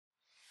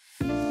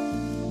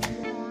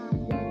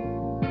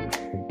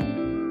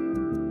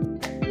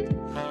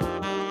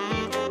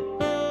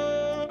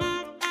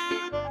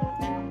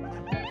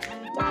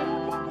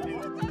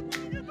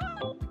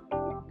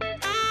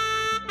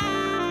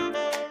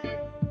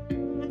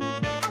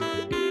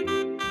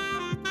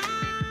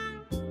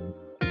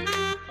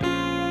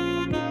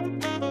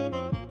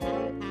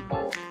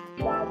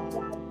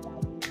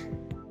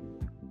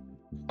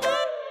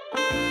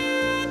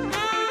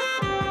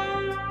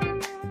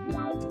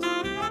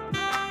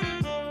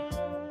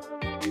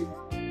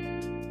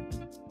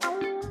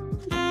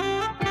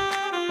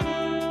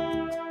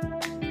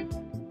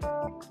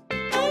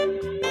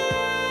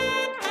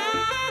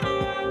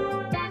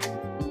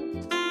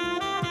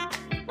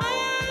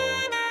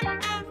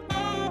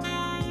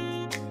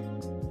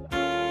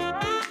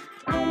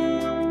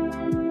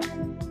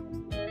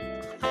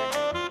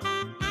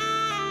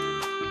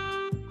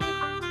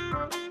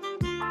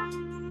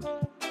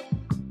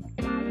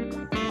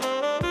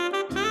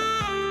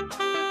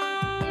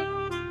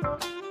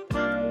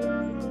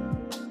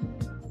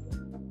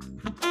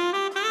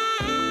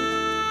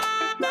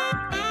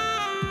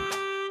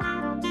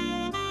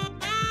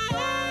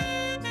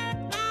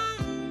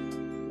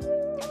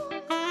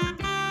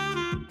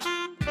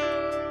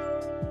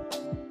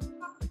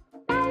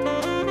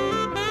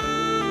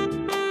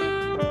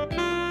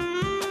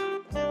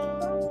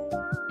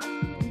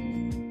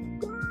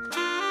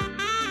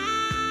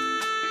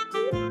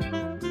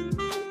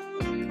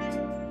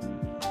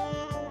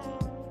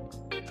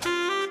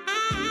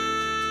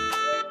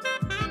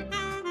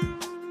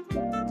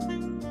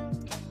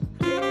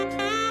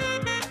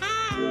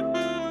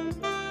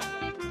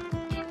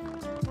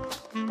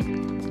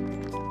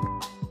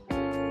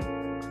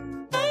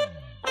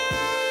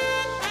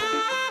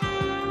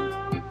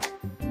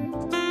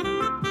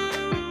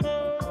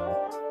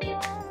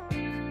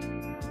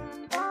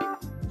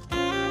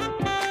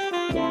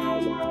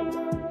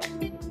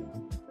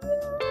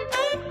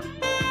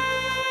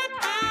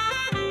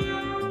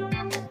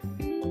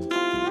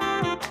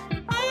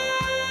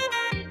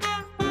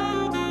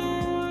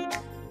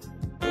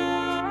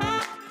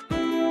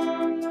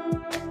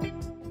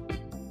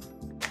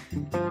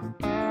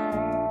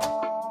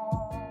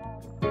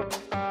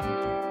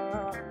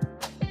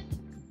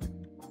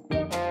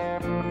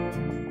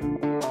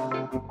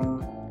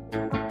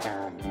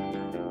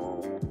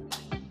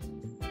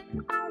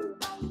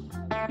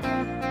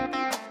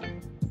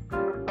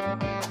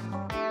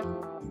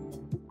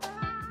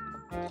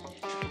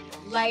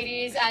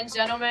Ladies and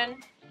gentlemen,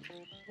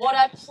 what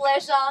a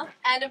pleasure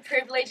and a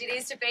privilege it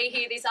is to be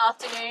here this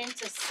afternoon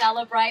to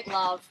celebrate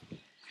love.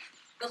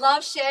 The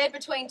love shared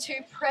between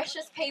two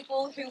precious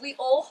people who we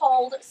all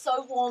hold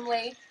so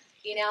warmly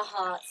in our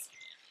hearts,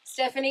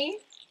 Stephanie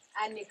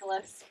and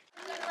Nicholas.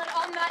 And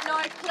on that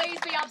note, please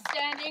be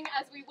upstanding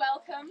as we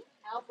welcome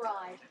our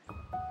bride.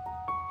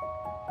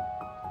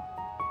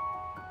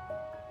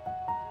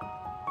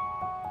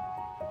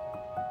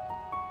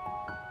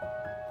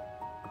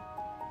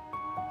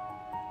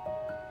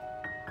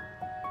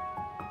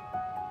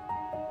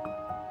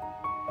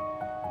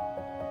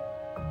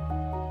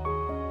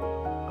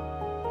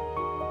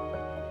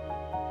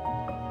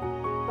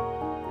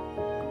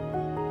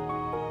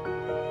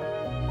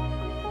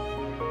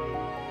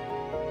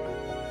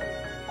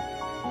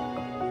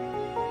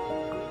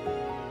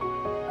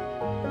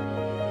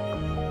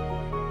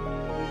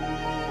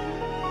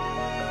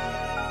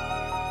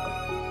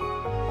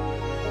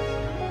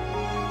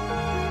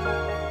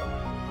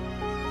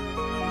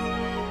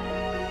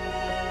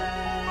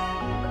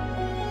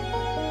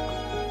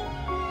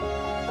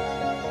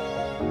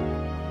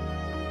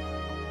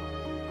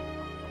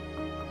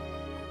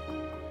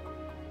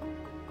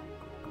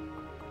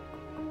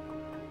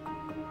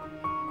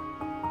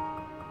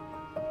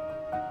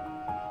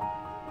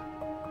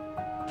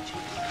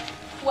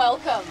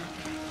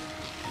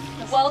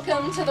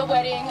 Welcome to the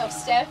wedding of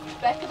Steph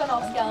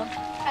Beckovanovska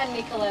and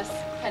Nicholas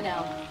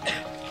Pennell.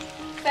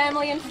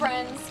 Family and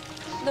friends,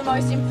 the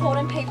most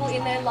important people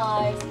in their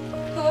lives,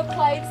 who have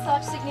played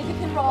such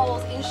significant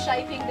roles in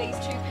shaping these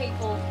two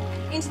people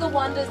into the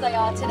wonders they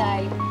are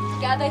today,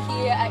 gather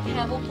here at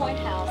Campbell Point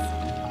House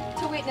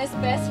to witness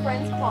best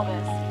friends'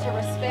 promise to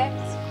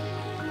respect,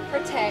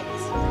 protect,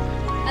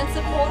 and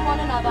support one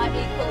another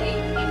equally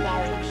in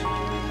marriage.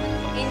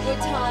 In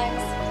good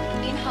times,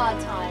 in hard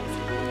times,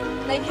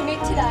 they commit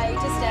today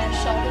to stand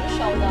shoulder to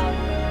shoulder,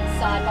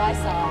 side by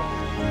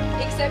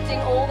side, accepting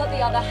all that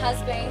the other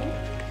has been,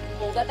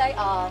 all that they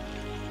are,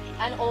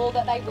 and all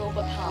that they will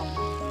become.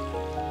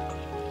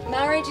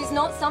 Marriage is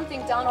not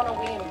something done on a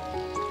whim.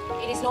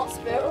 It is not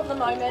spur of the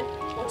moment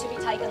or to be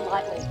taken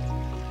lightly.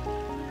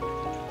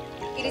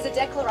 It is a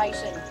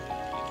declaration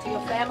to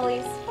your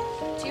families,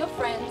 to your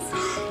friends,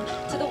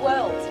 to the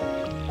world,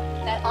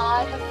 that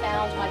I have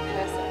found my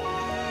person.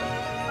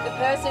 The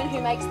person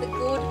who makes the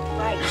good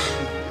great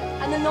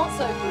and the not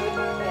so good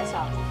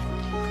better.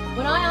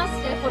 When I asked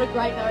Steph what a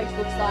great marriage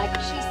looks like,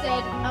 she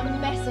said a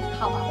mess of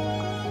colour.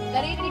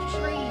 That even if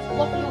trees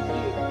block your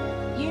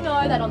view, you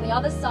know that on the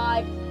other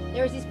side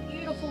there is this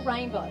beautiful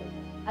rainbow,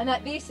 and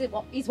that this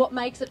is what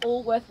makes it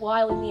all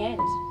worthwhile in the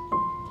end.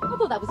 I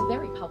thought that was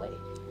very poetic.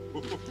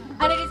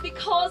 And it is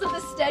because of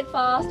the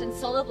steadfast and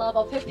solid love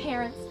of her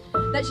parents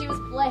that she was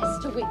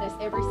blessed to witness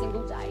every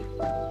single day.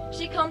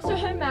 She comes to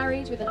her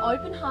marriage with an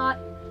open heart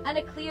and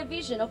a clear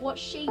vision of what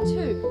she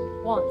too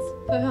wants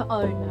for her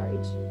own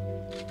marriage.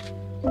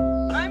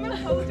 I'm a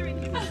holder in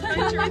his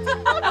stranger.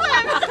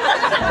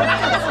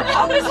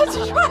 I was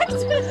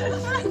distracted.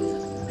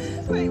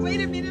 Wait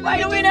a minute.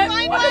 Wait a minute.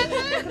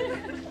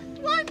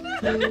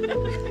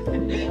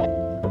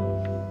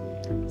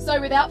 So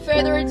without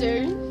further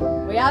ado,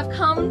 we have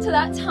come to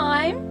that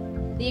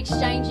time, the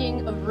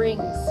exchanging of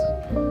rings.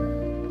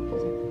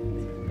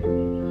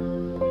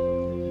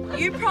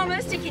 You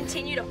promise to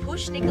continue to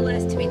push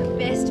Nicholas to be the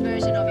best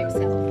version of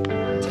himself,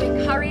 to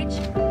encourage,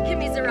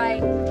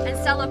 commiserate, and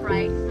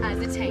celebrate as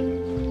a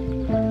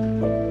team.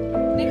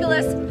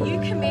 Nicholas, you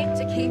commit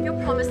to keep your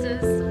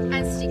promises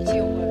and stick to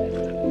your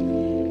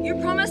word. You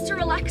promise to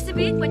relax a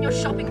bit when you're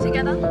shopping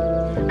together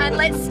and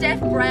let Steph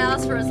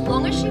browse for as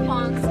long as she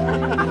wants,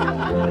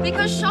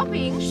 because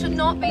shopping should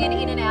not be an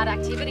in and out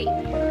activity.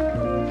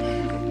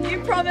 You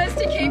promise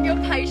to keep your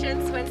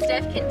patience when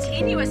Steph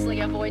continuously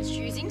avoids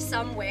choosing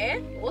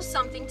somewhere or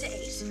something to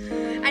eat,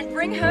 and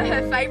bring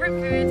her favourite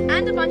foods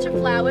and a bunch of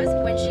flowers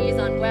when she is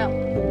unwell.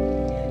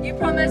 You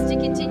promise to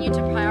continue to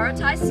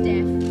prioritise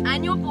Steph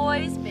and your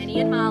boys, Benny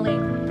and Marley,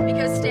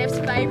 because Steph's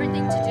favourite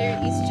thing to do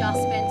is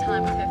just spend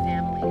time with her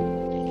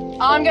family.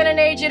 I'm going to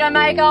need you to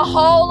make a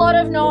whole lot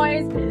of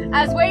noise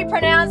as we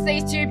pronounce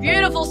these two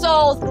beautiful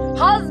souls,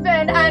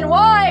 husband and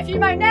wife. You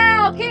may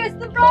now kiss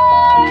the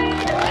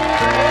bride.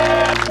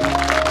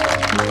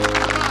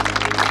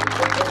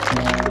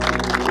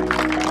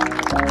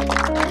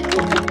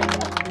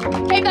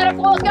 Keep that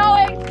applause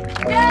going.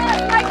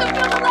 Yes, make them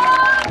feel the love.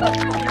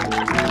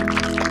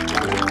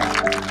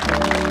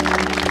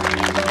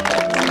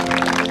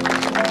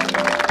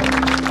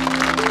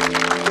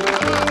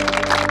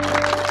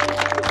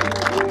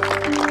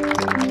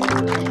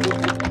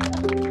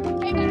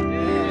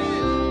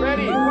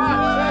 Ready, 1, 2,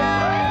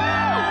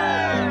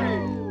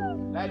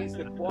 3. That is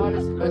the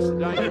quietest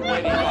Macedonian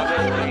wedding I've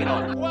ever been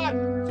on. 1,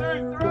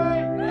 2, 3.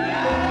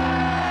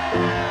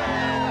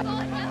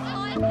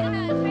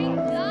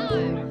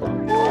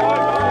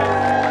 Oh,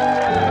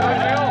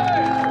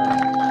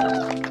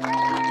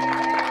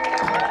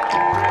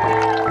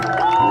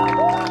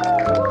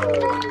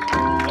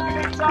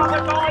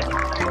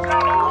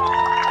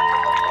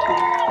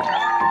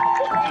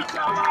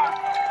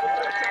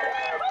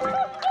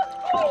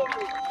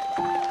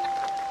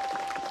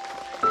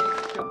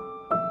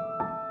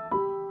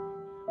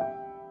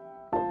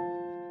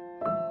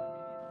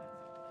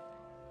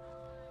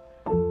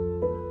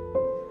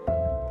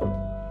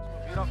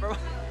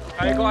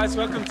 guys,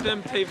 welcome to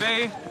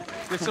MTV.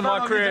 This is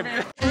my crib.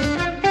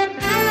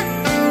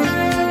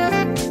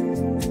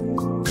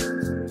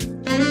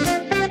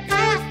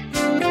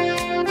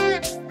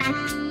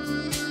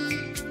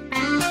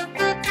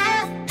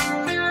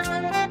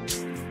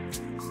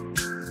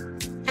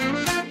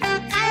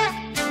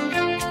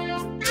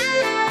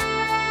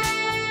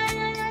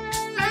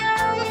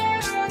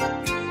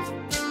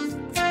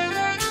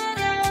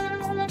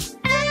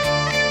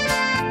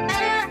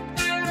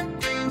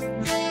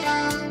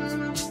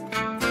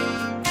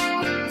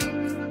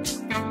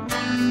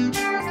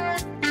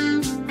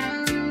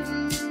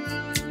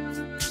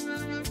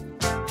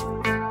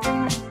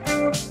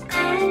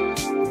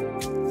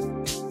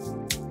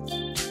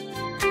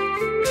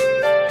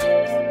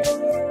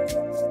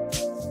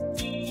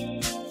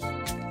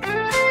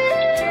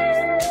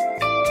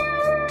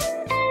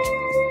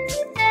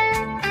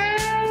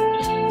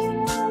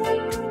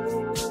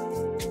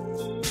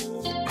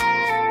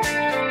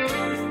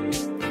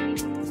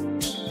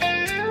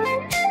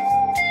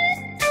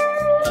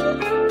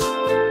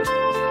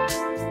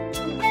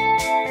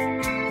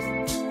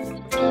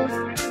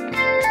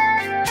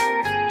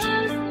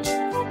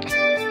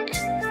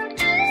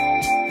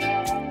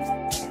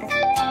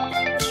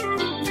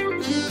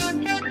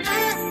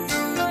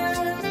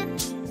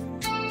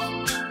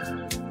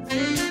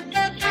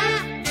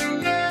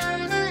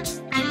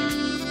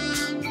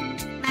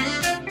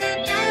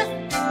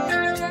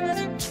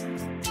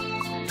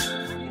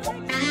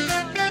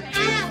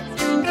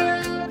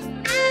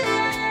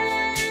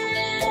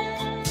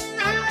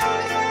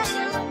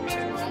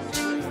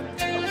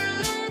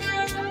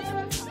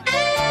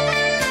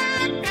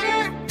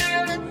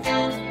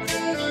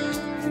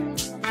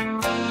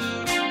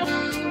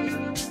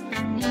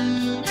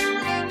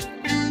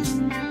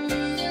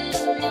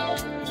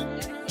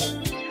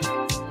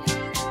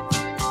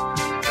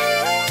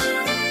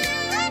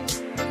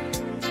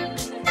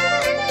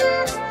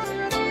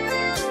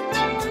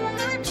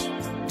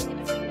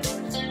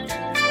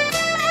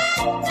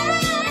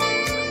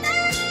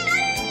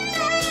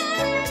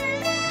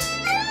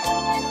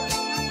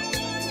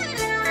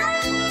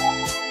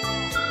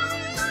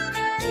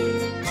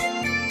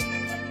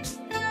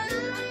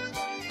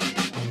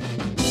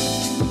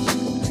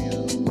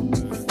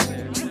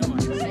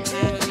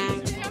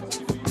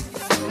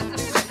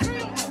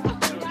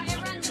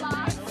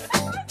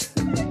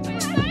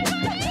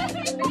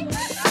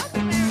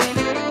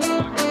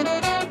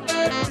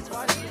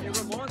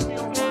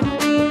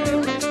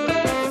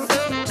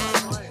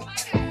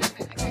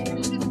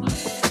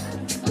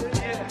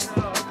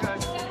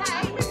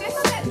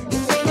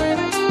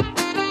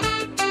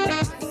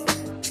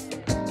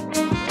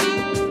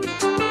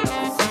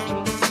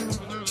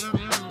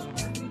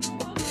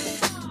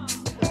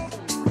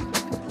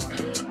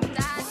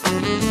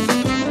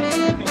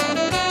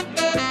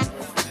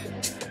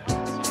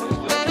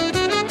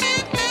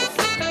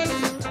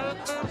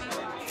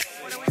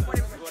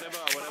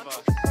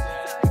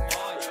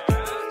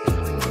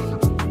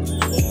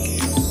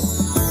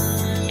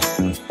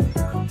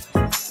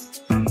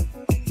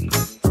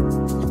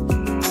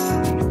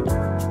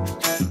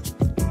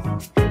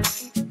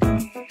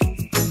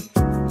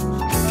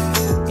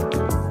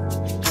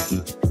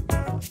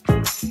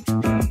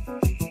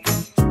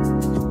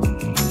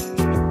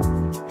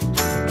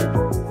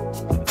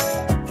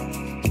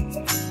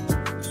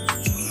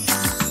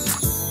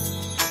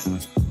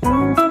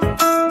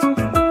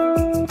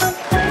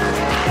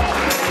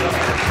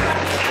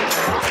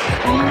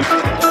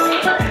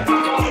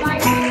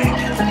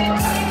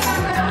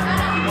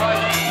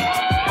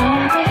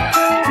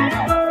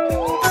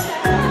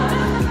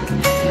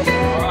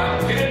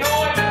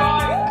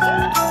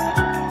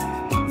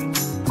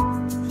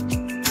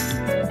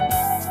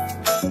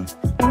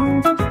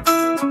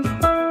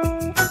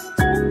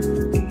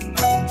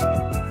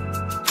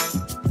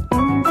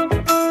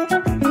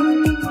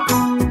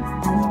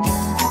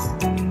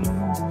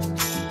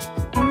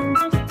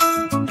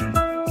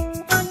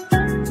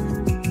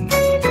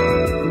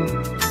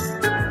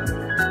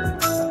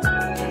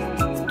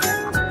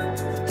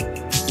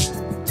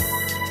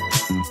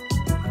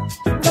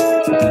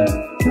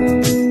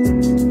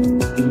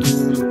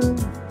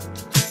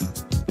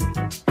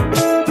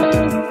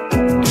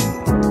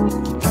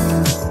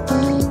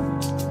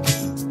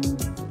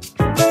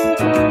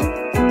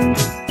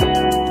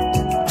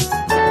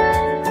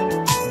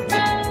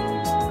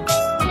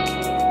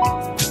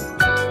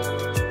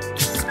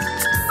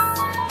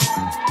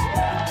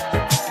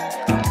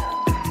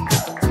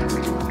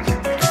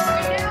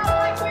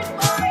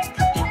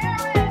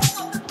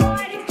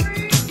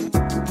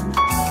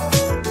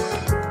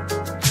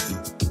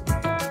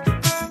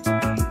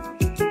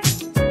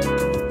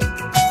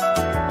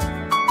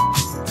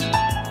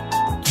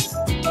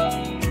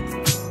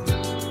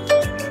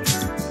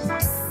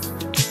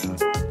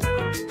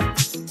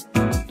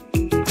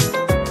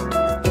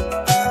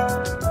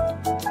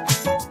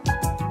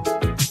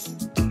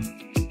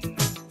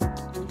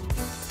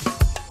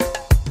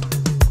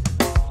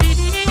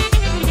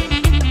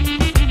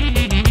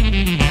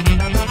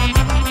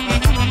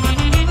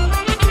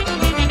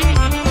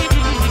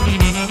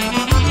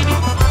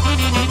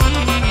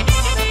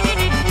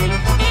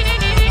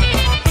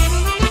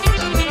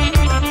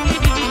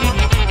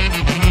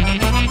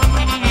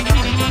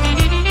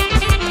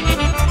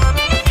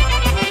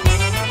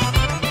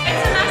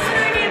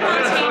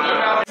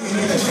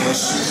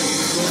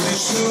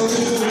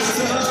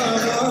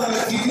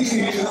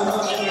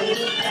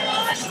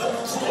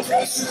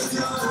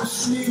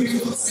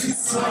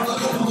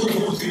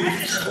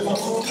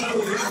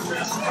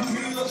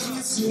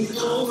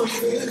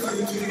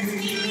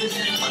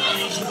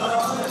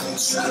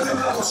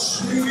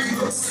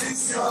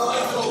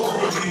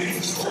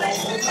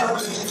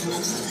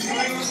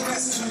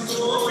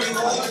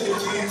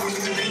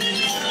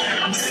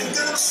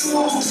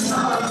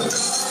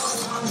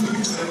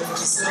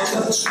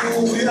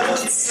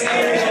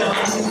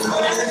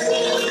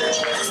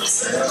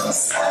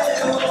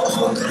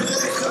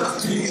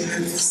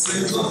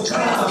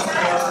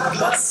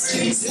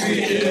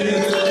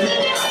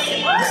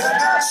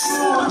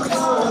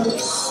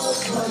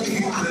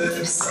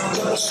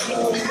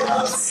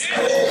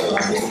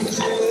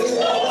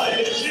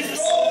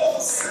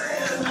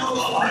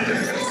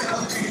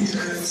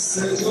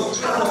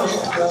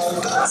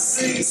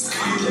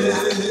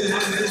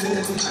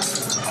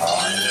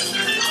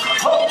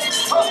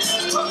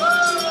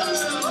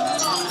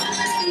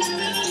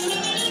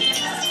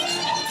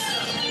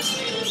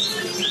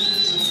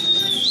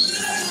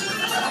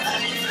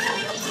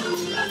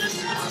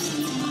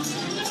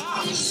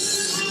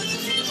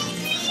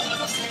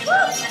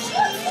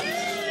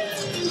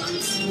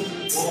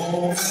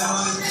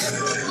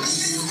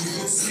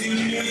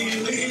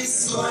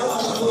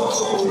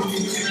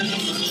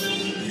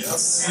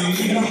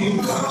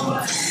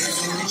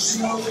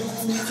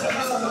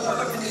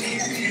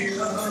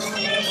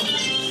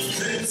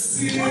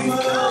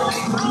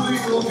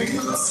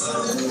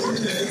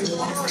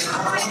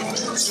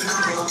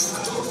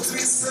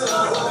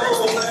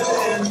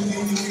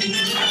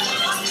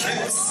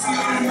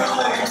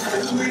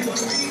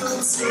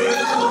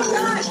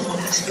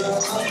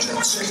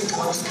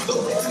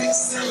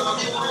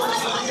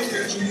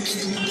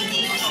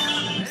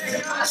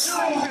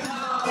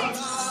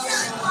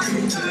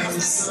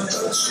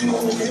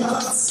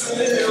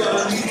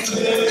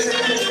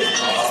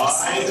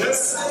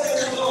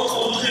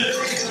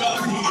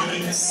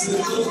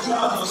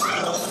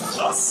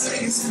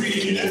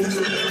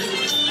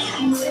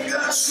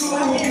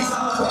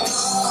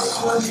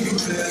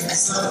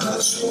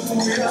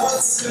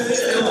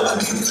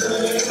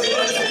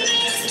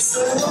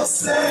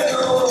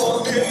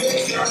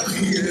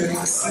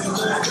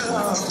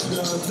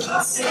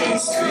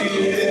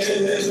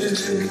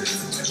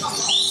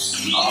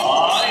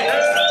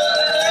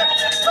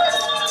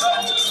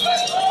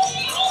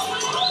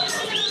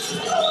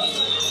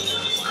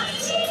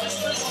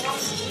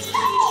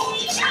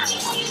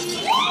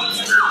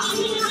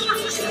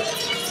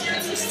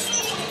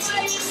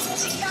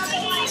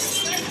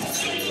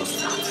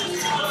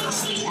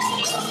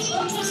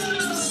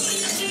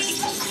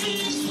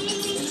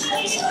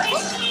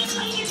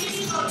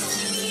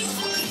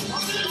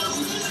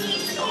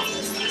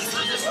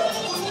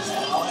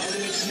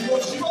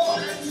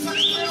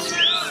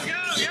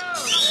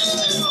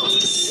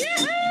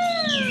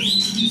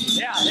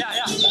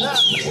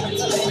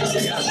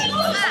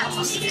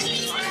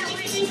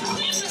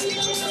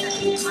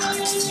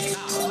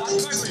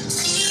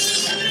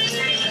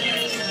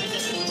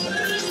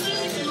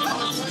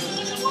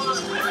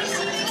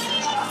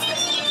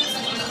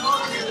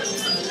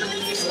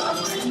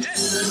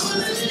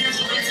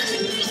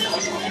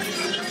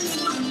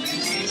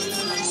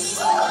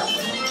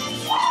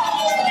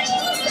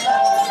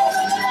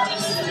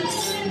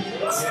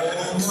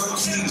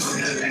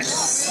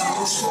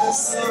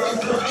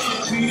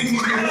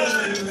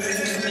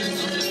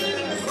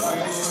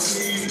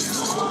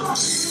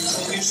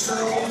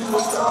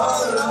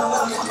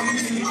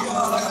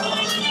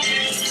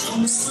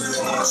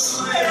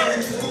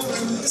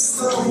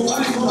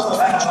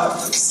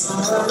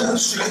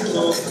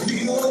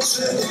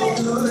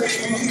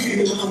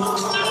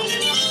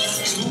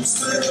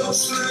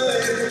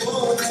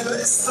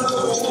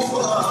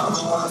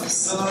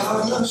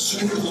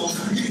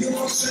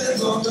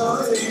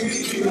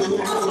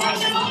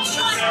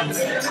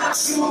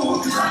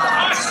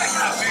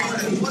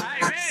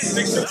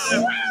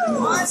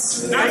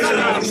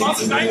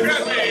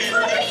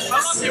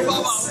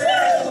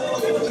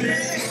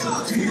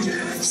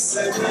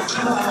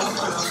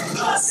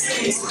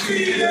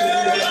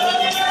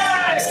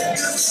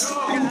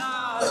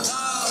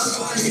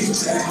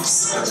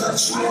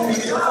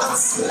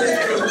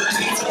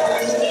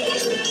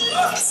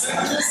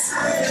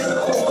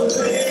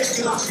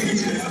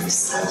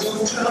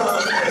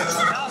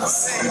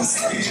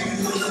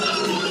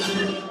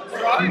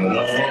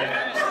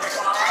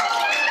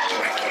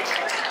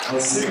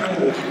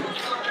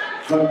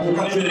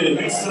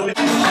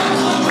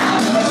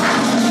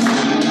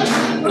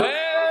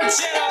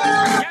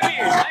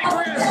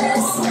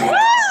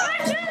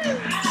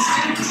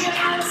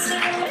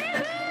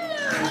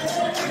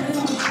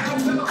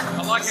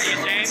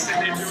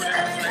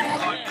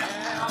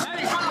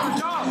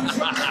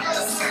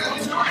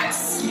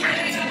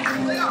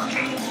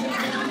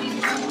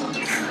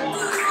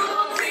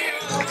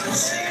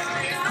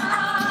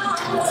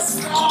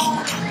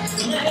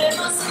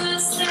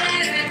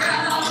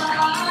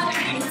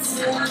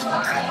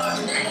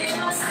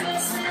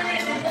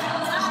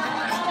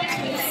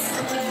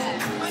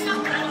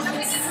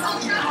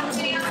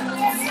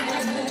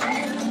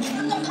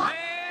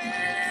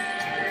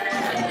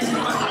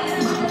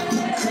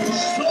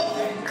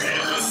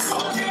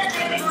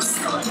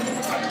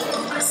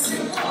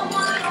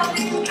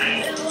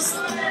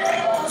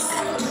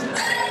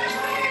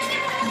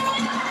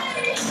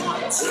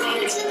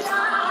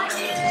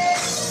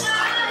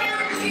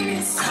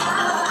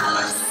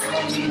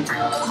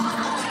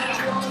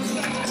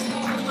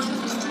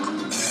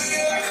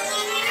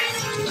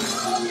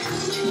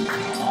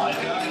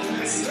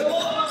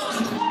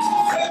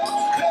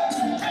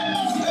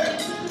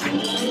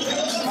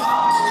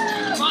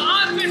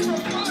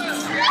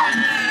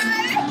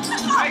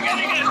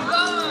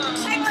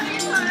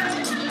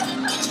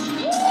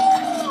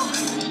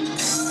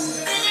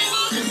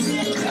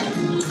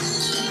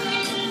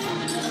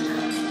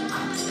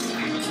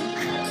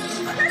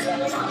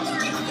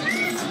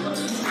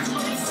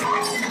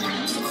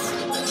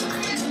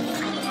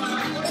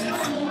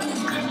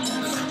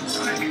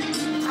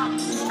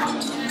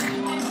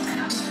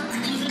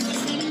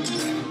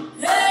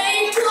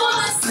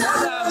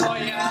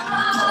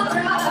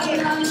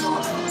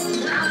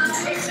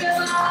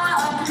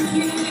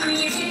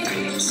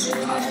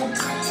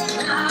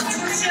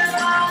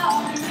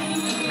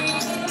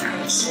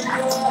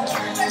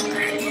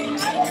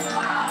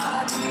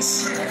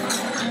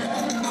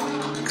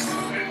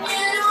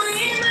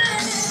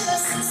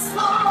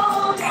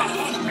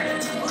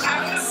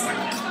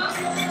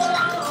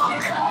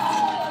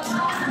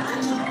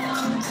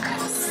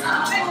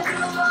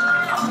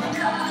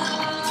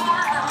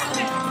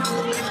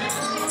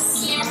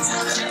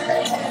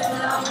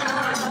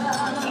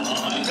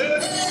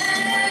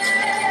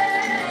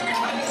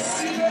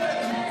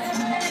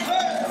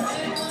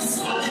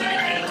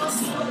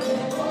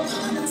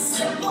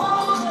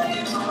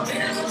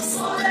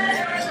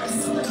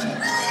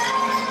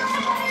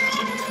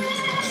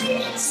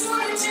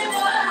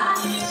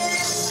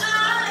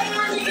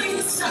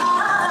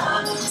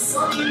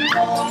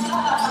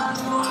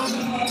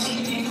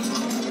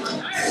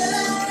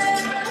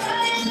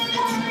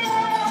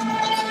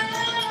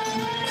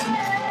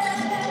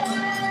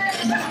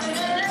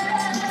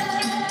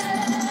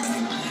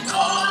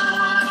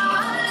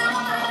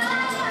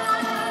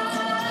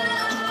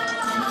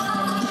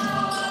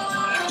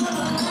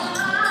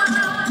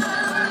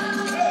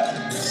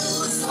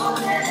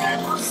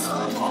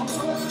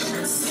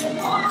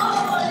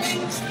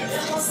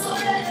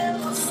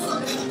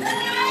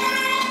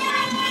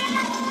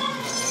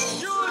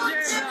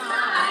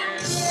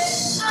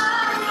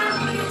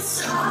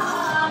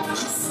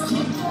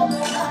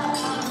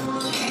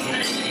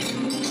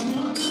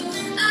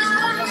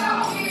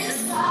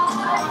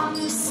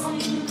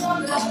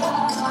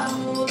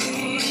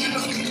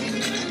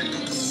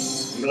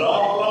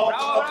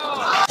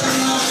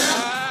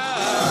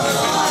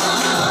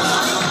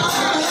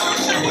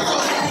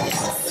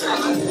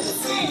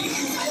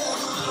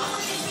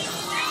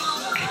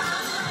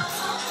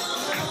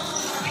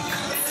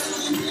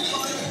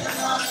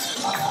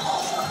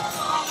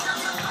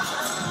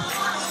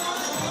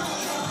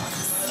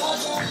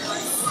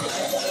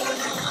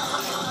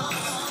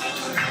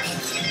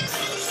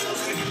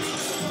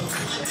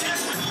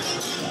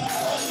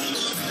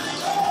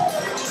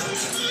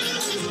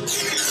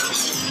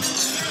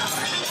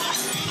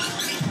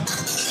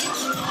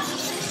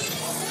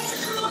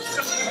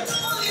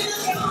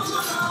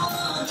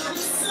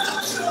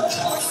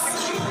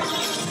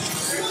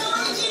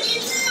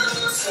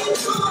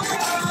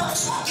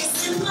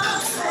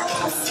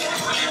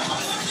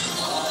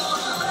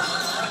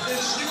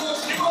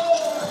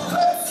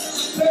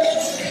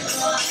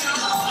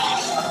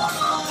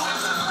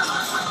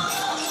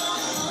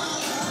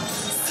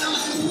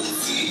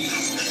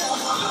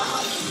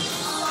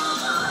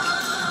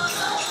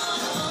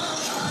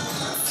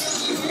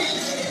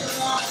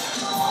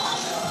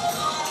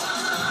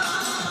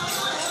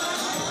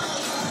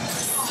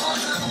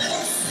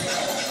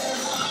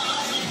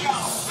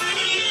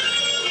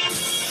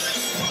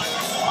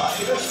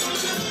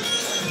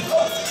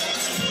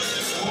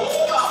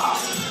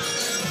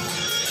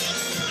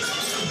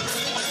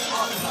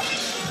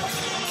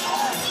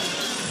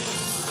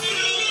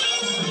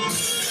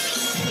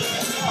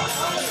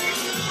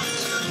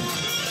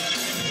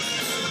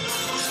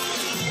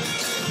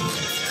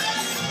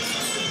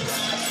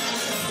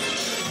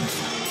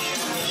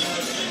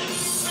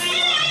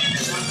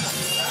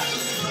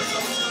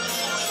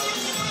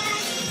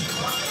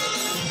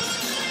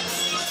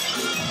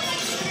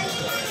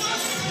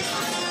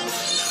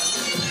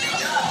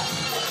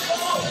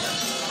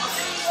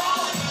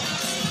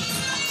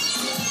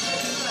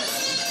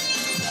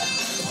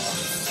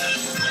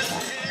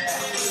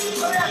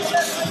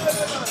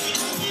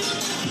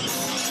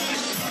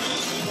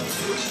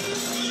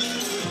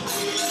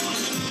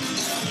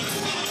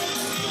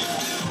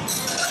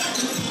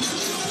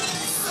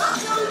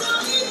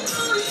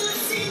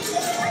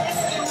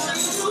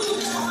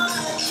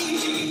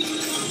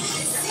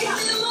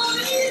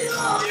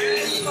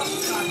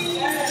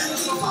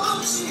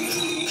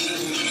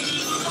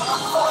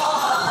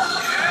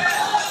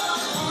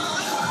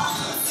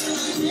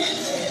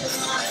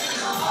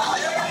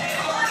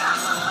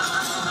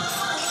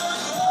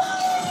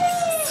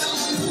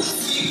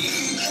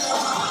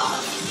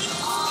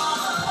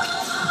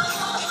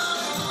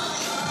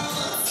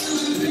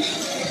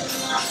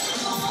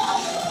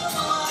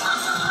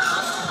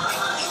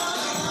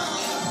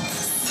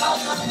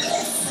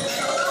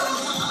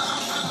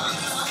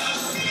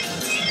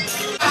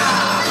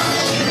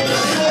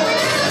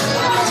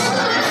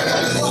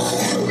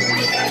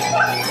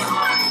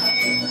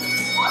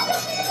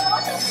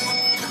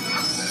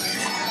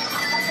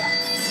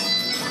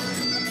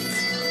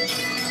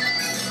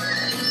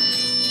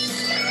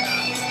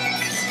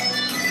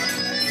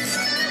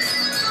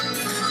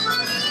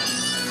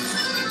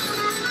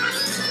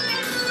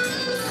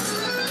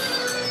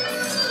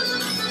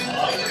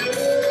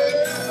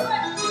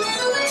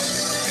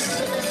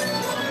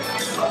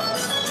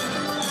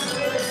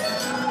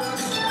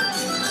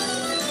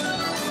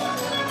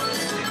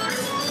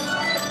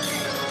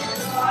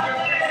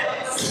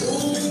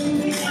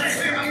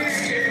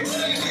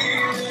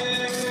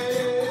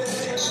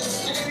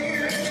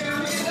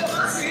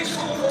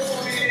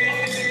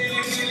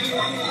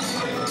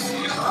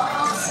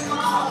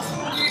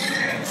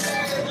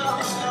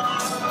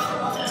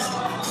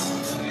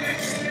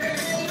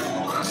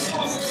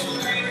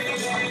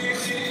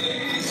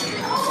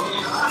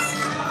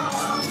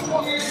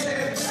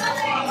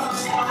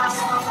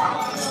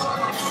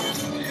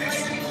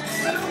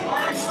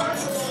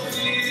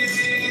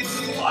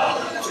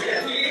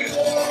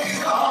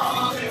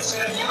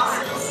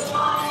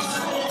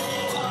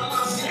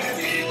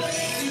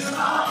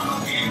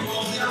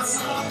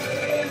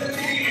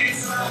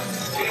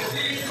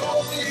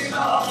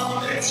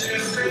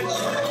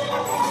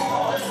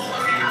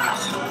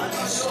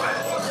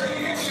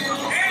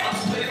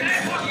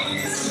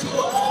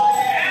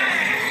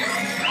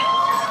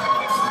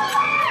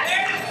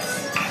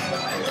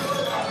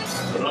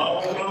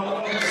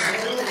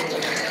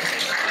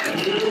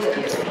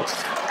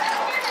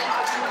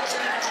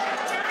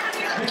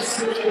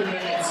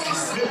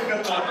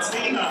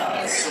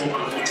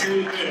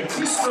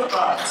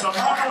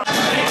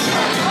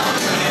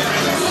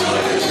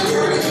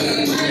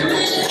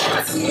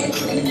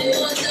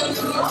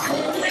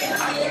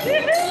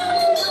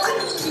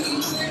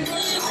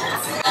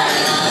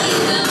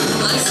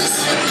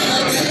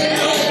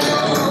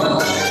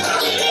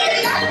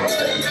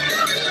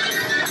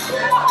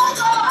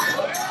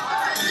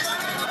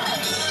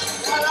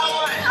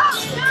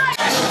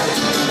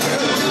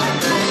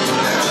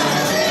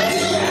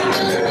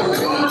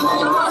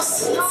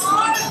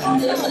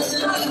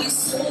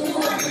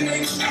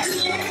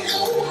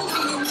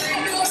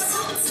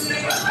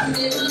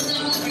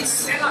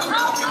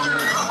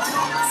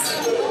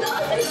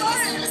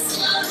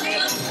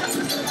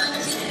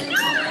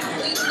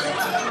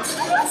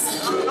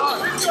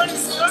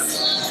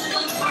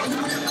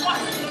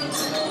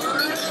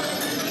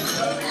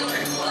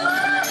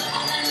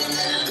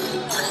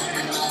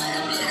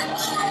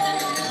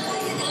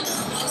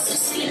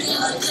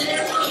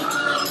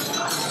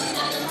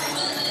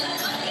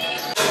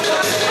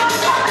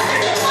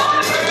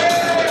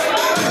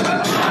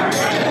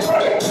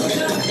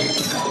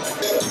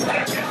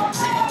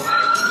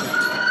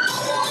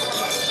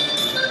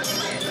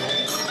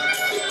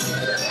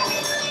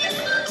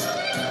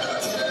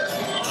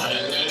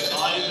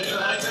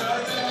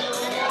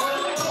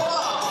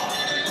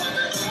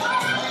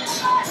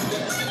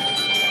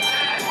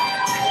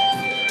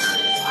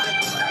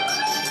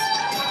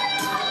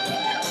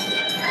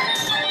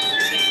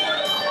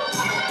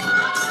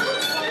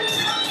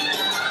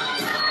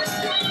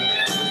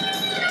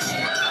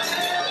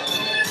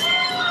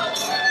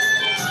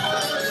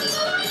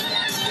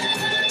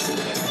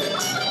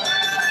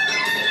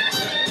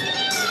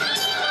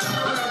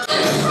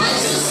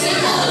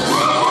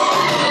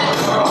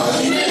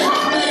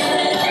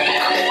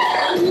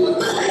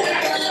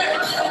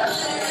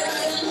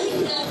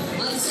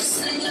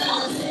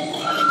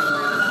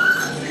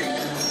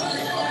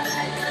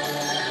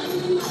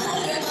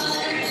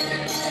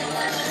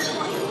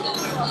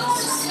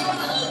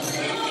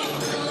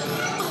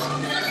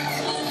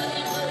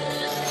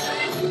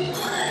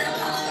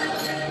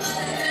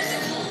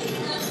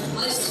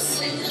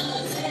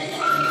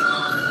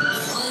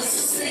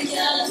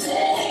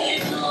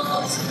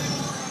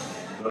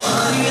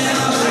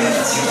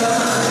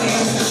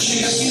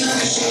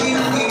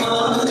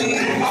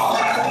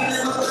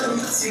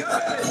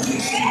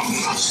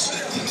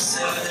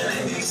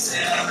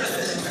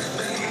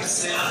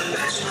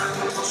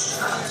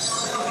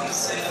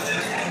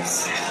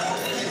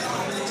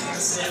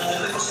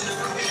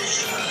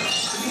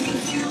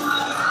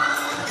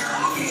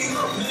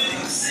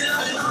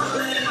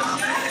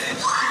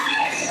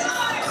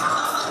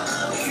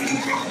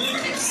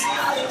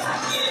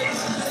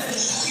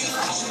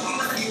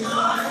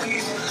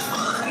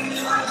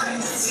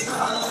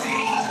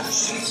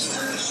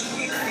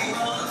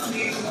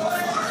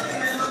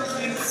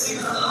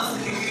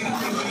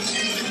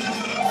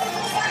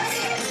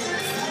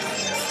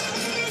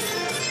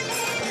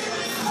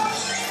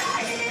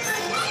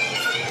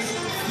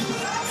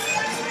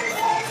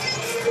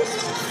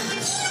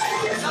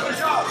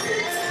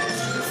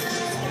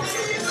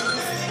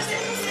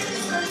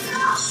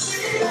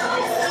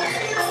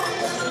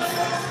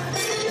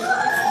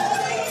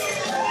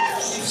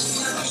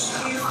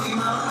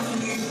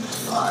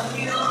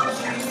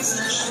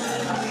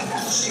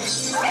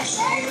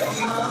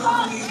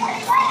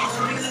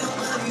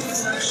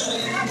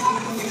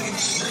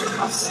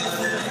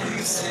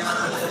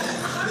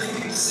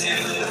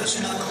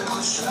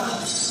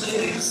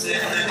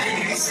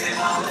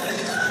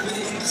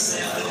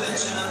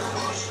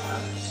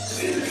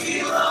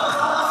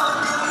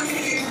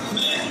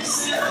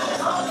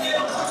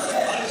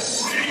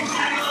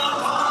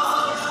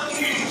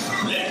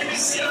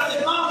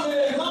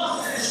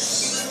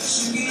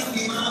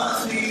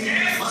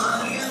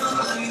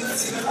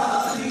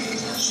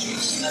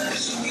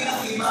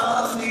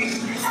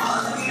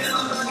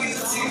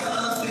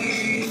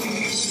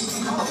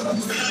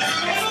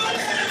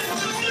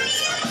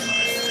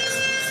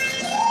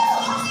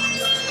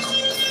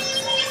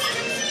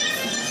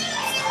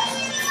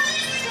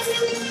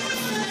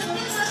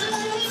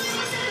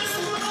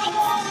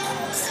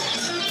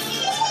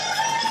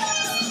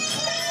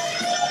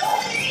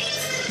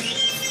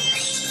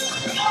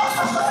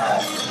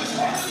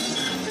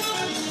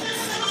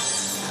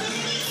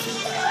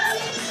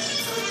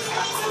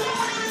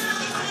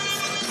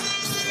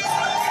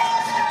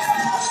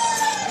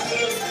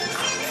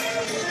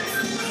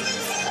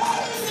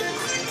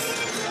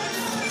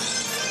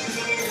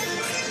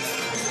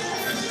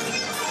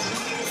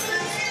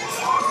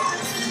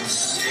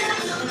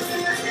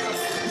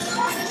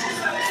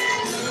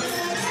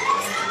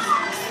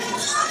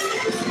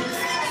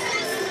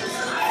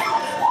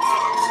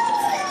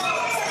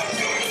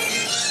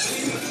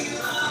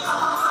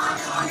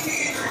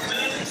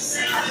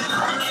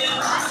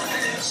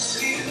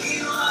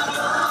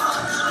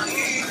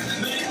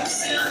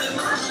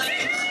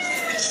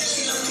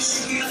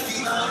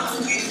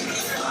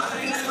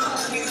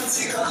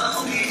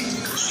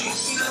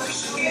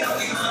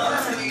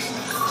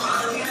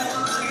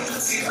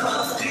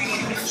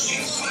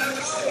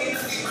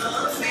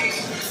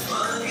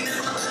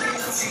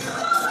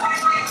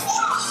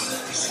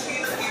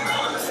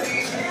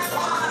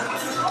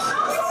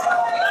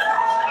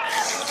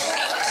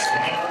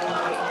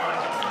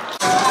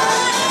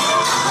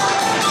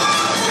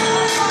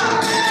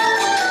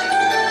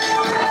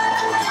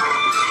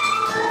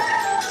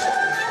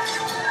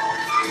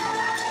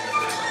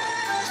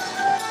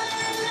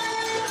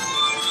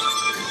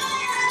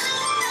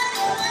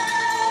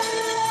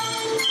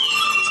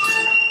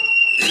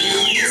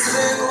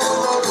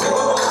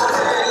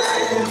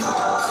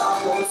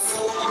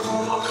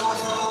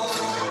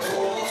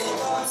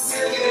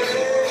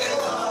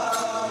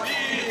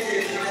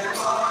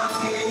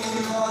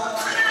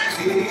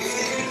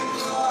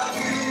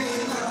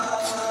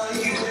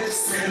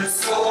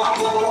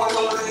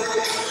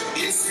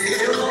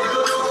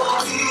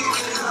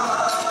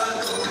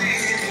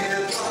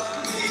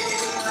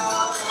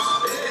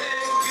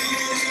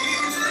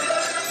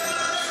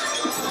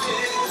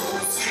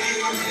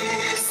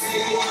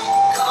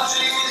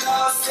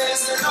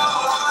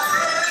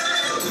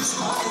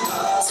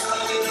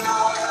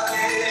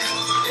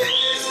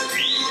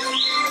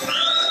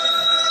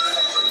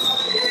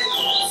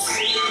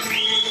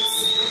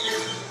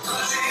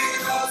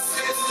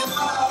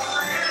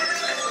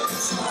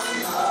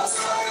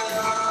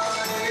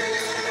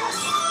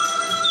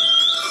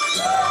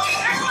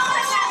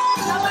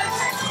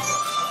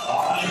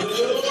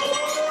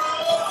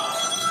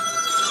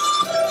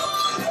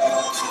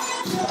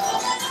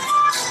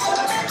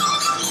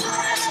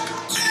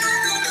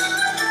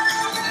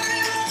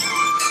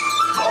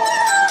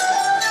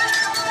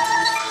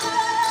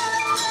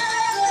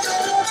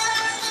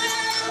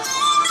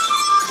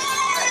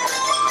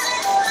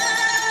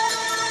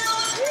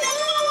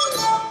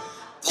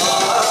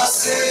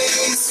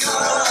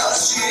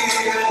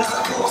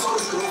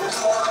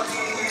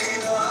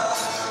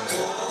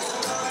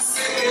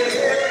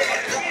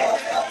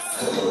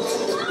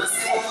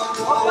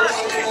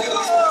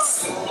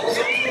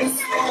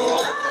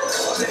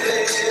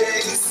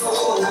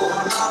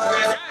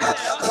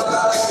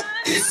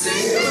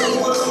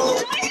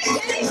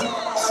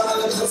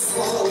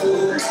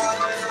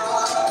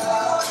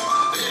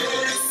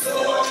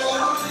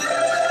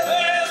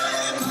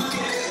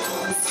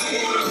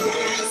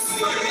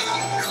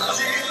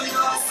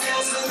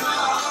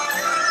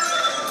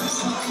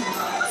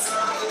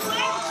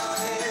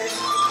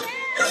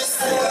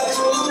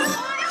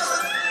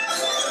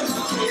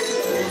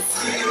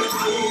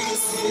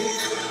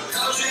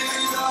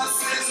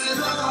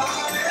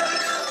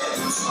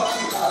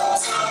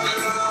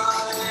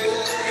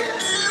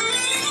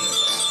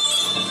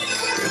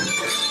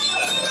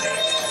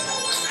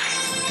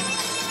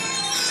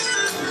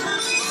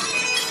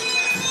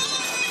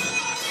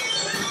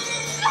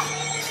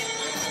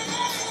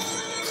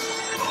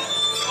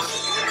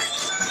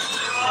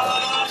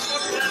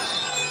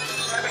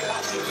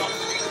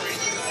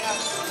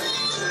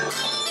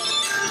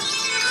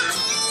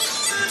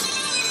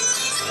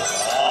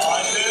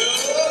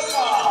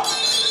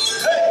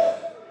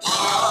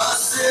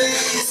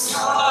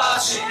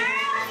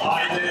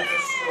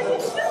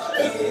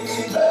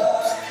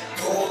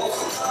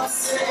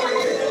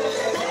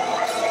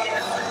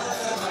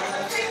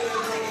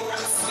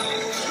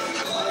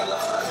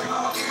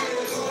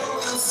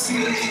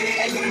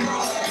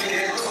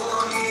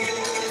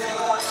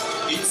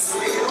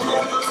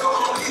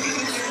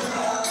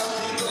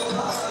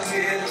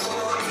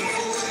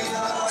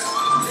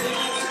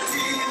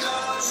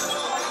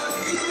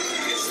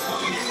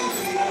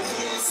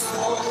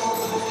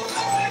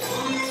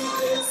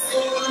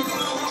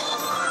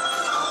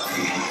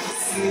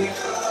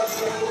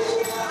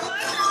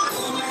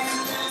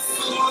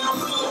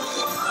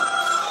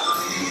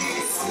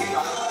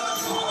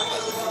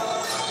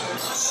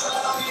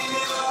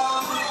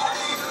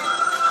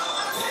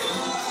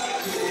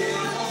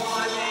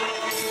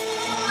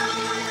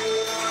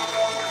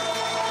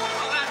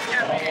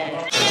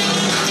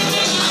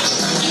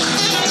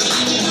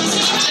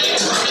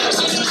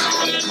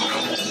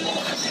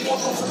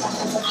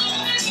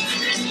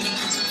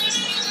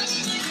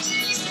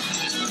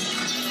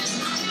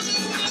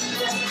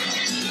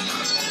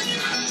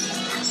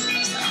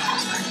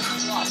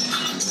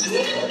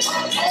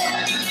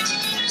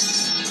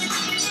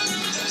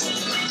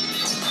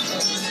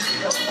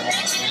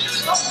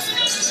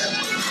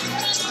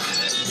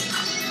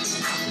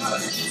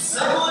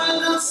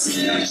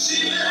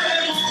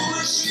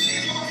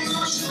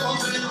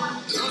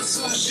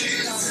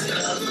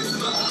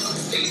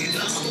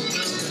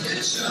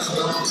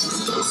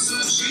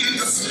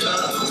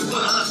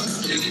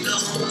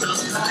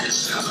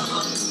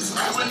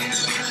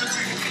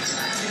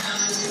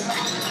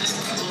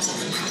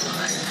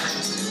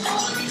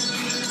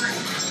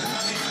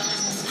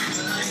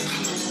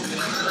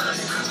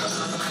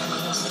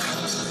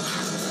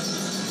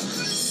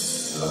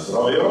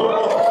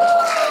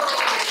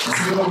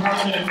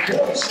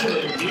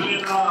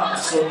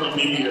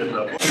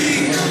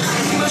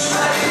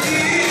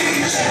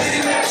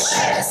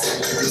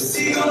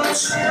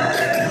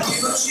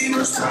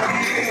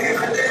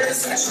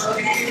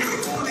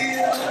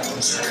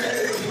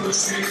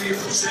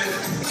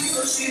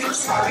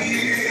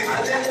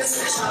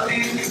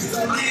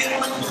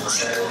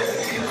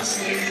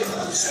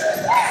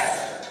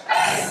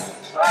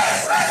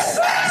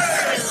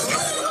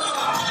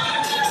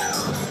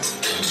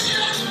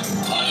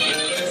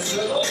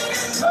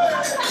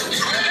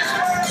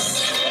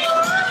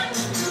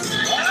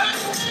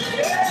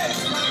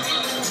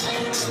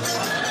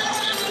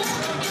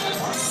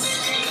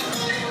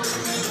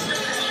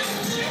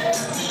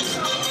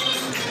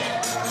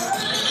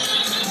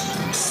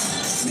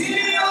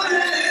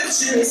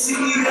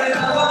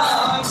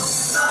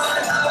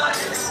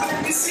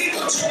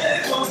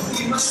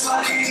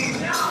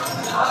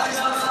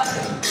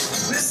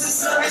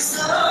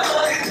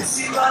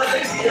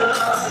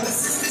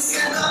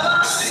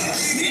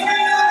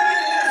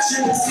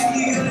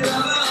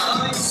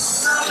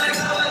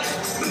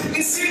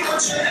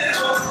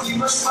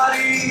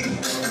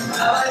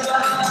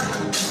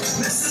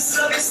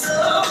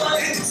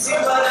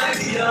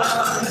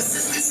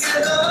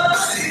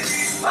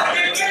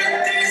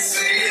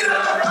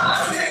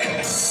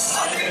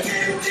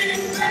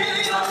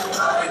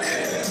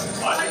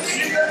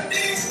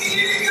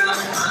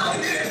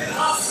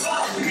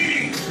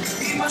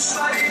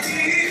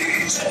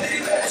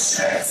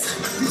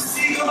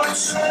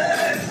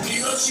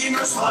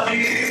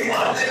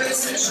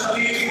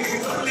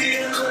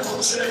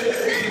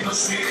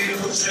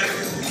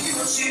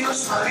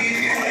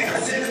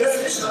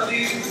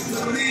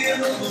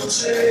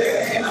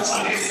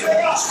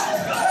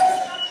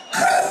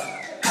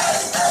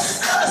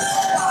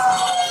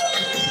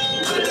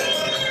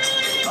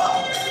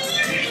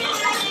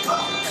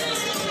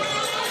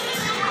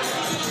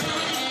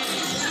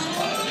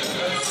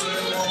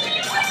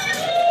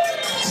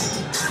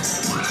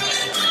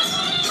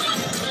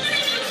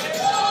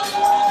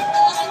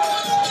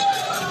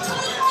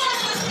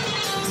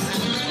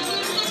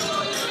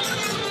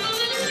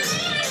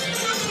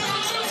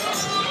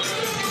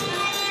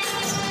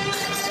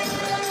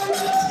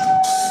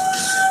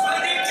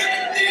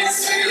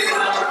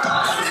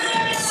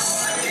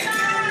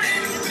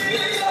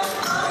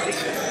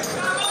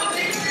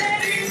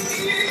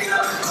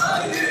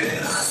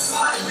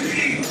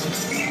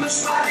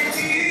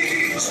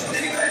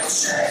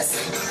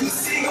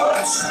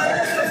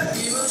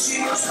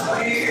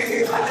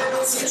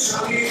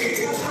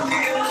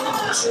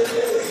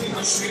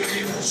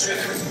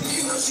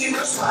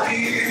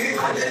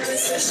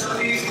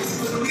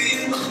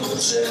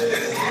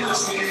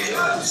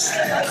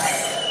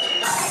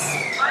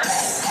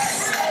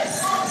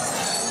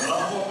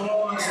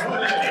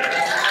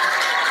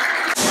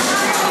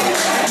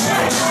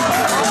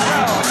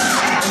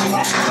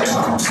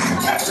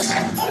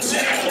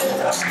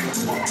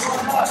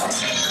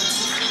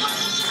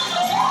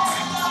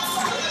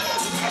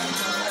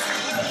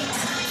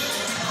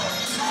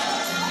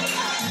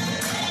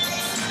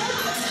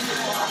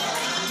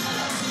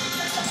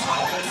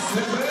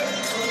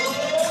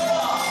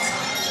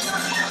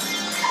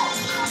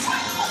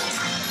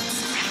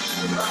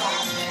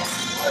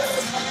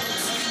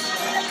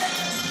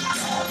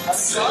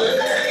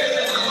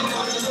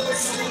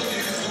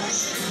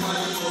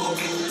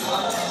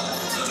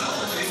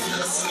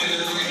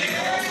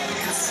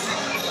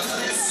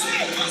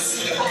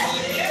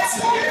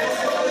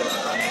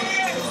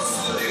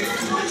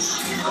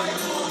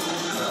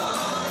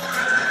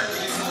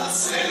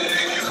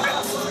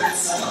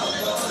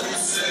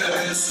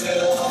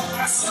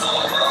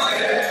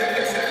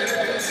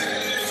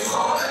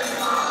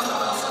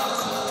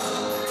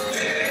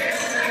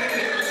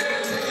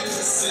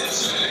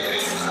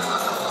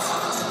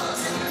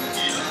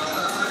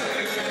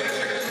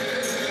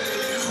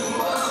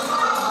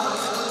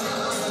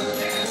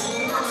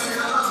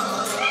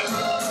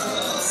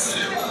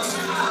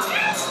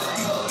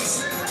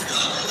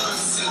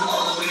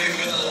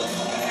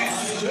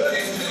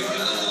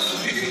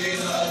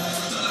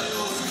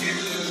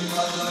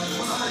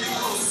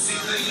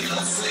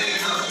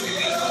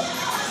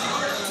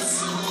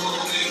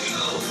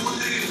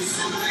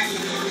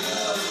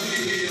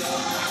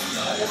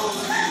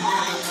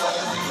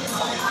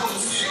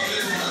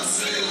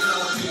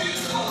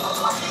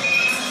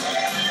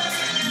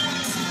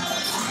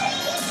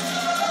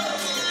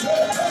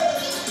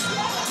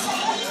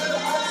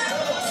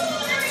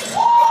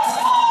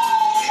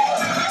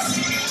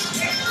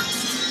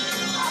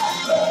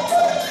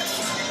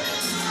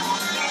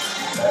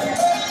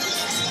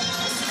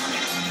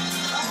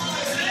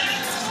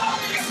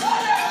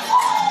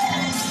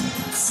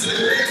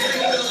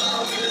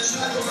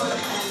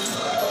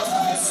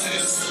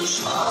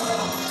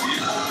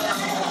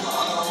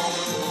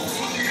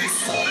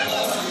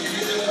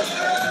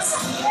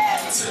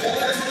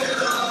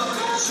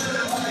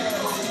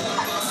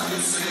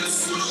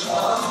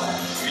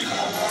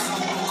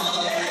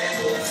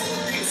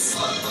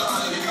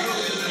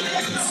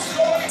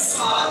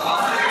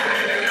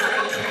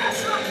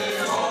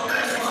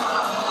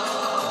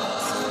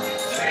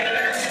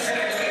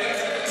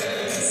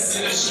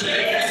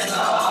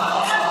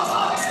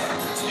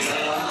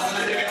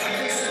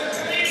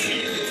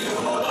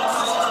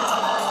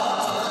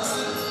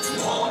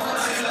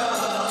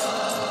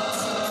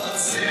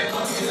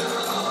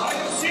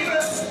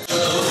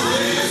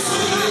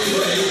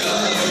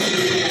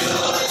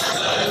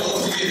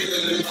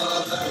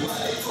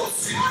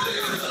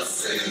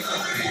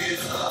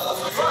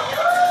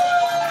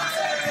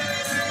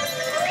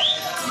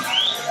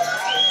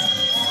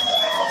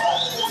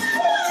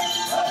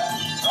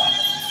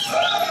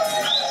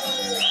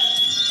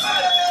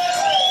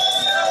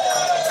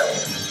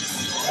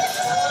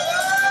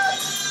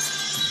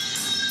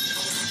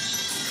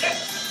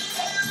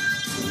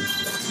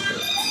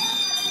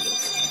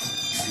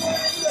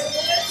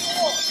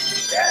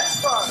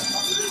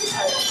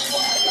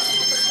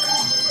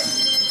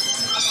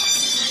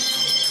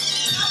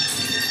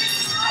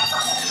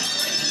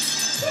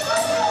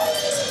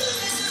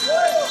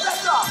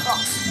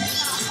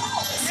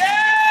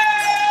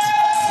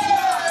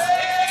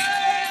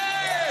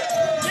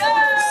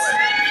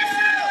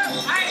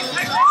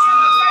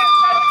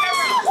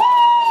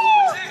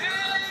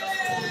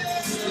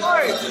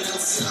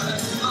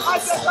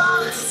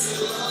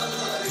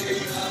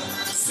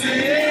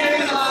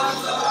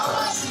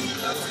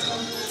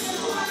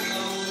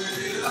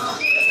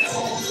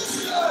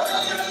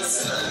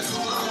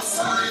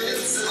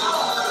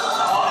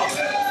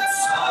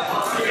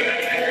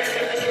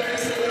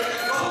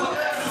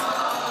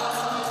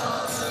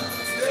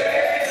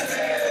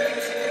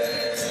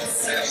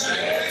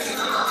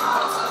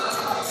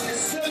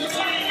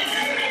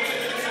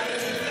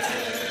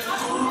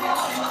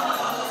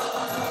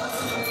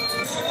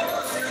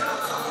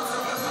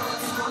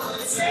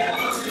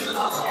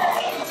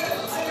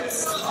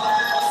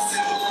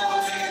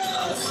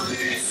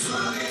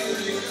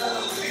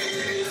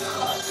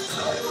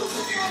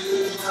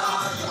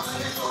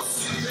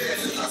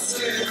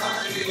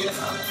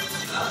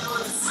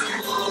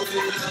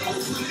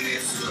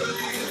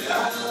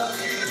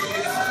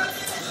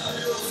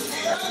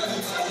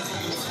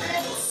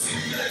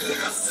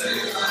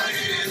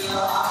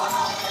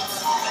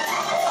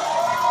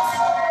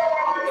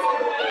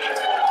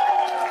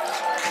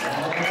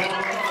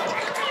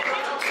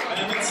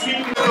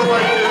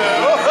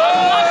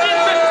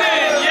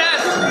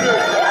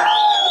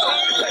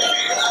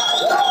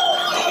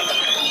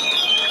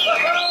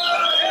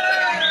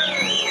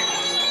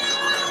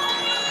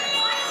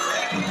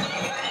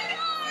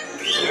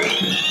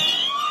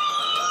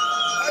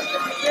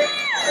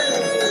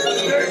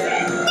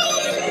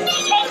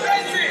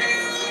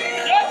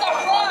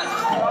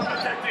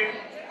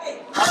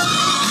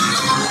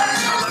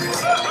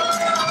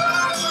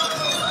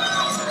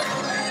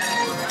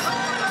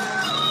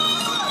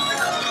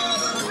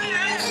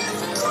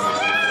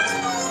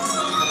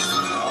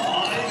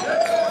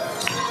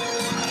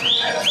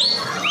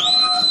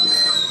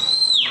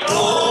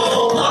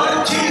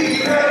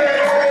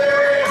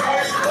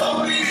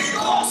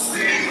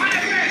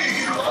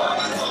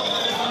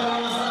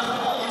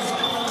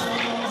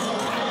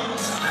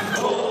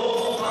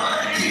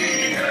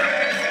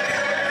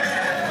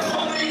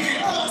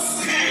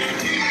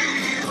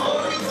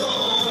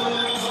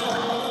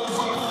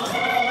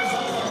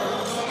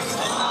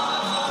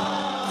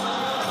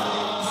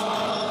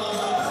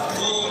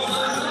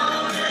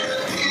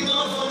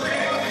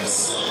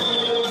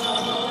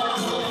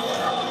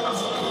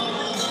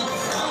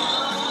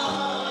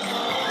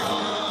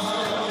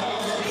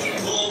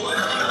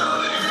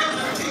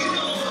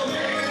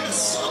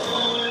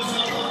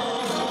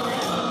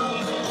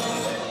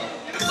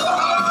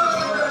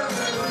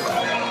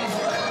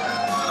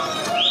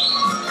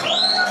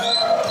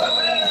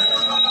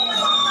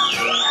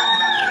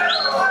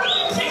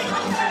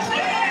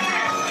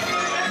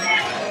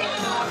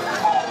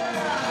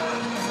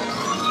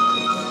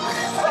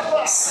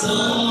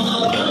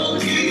 Bravo, bravo.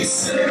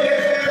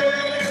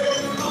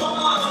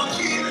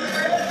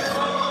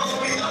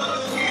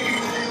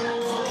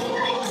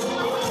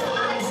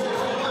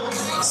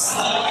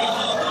 Basta.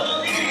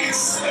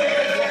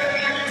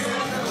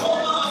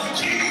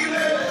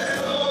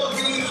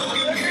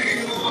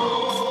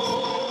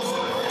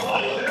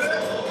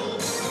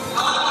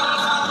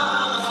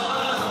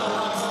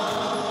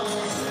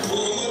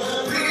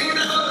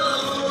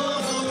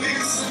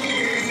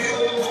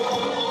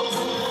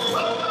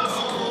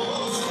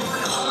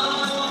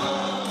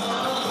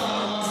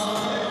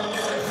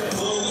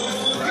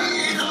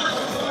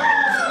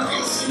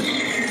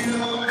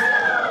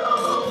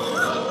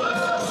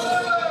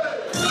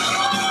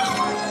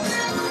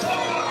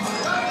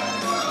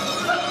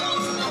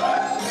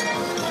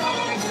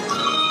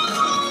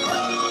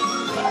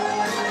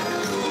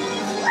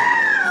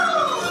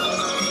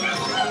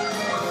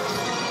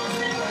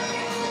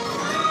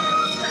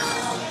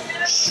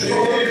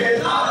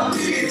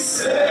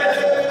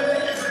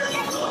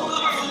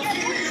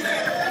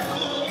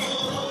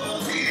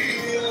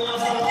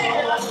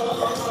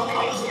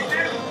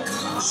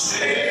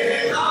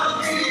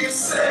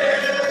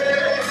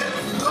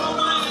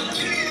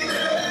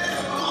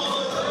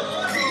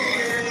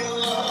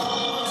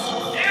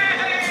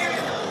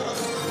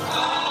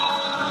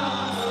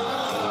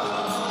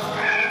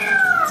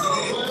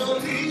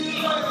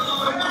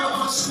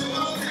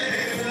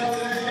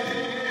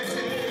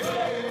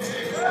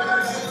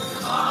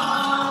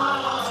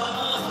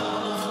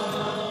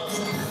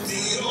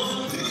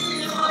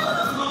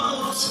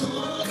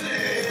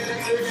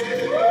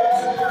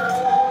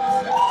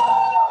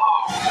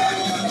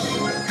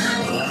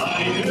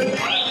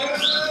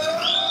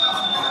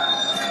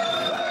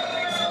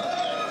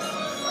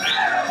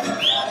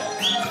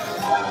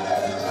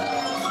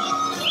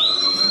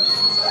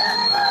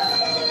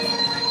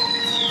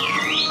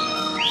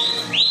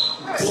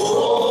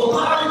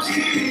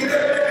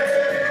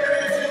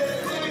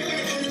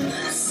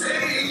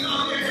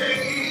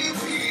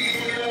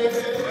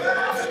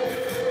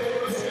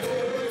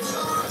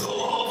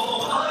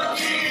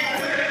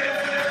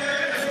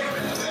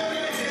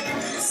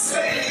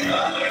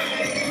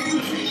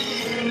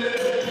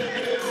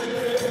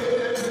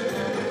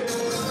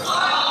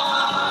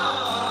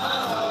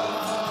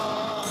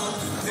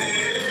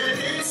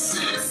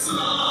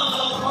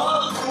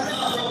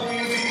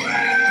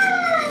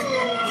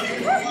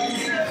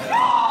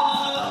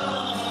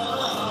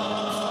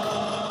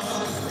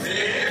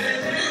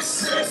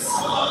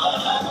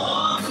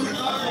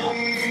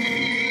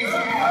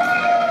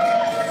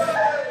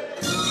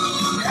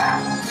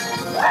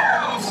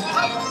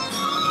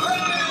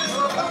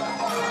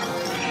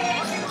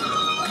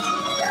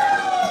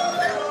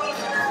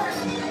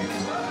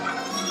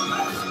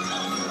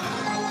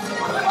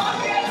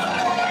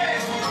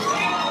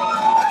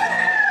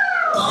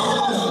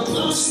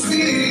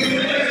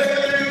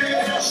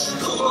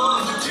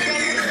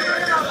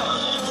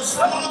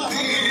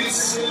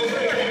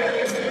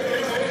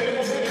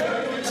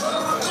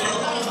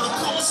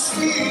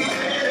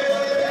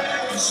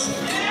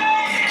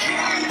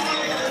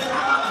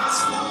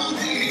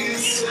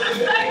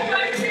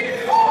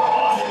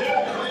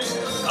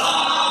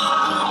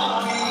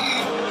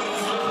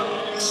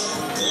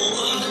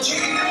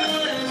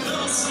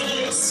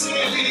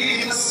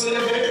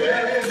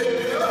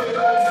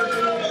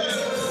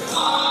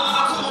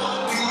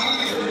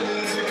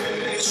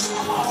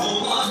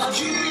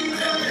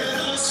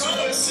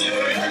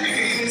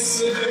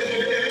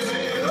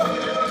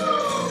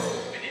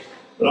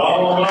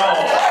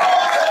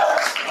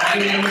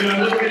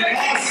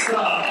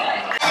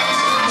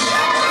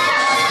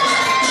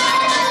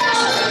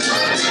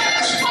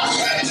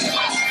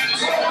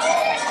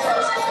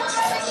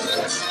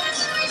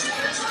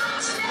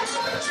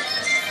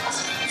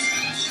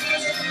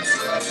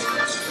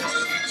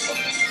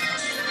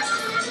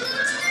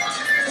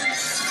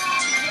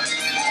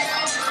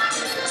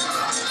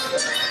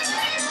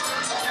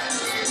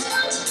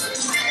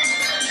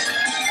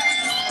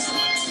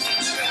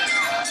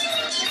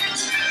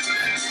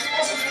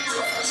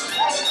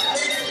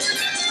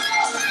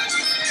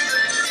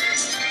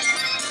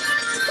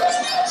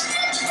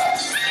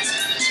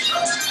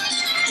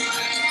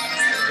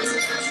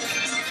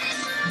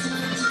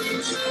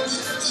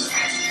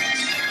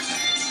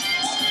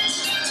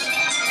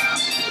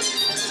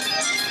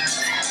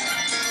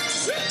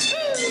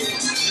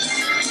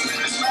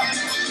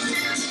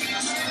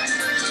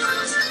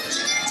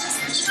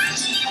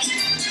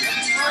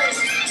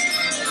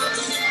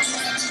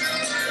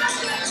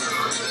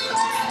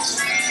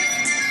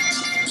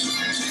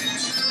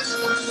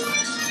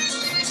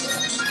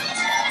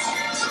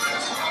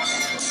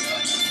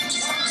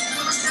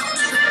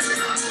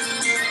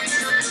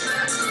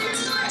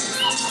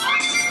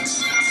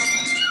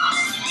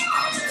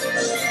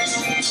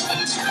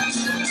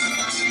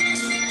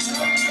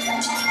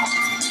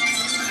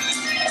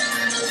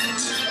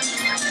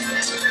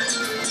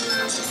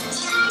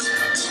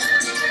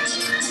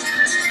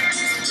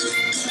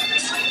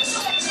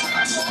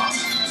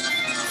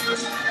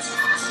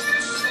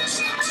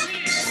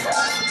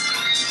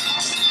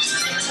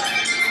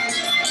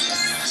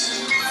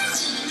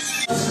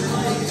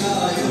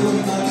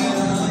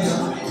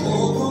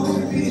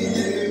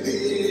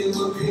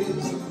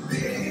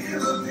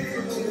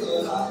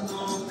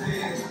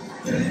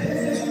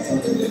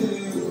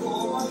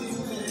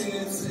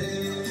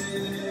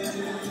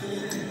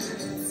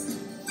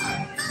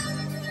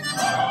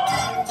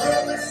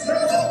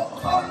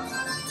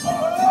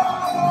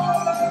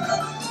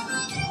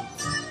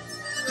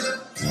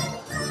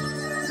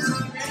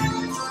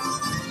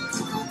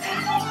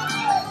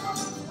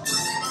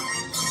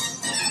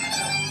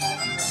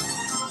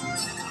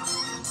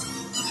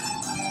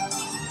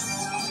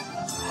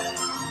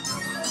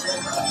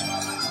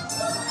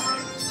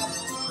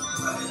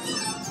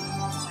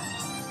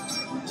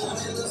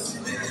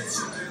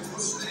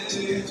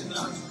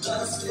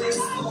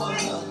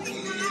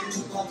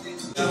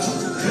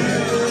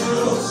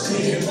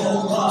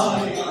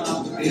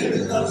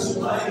 Jedna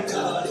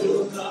šmanjka,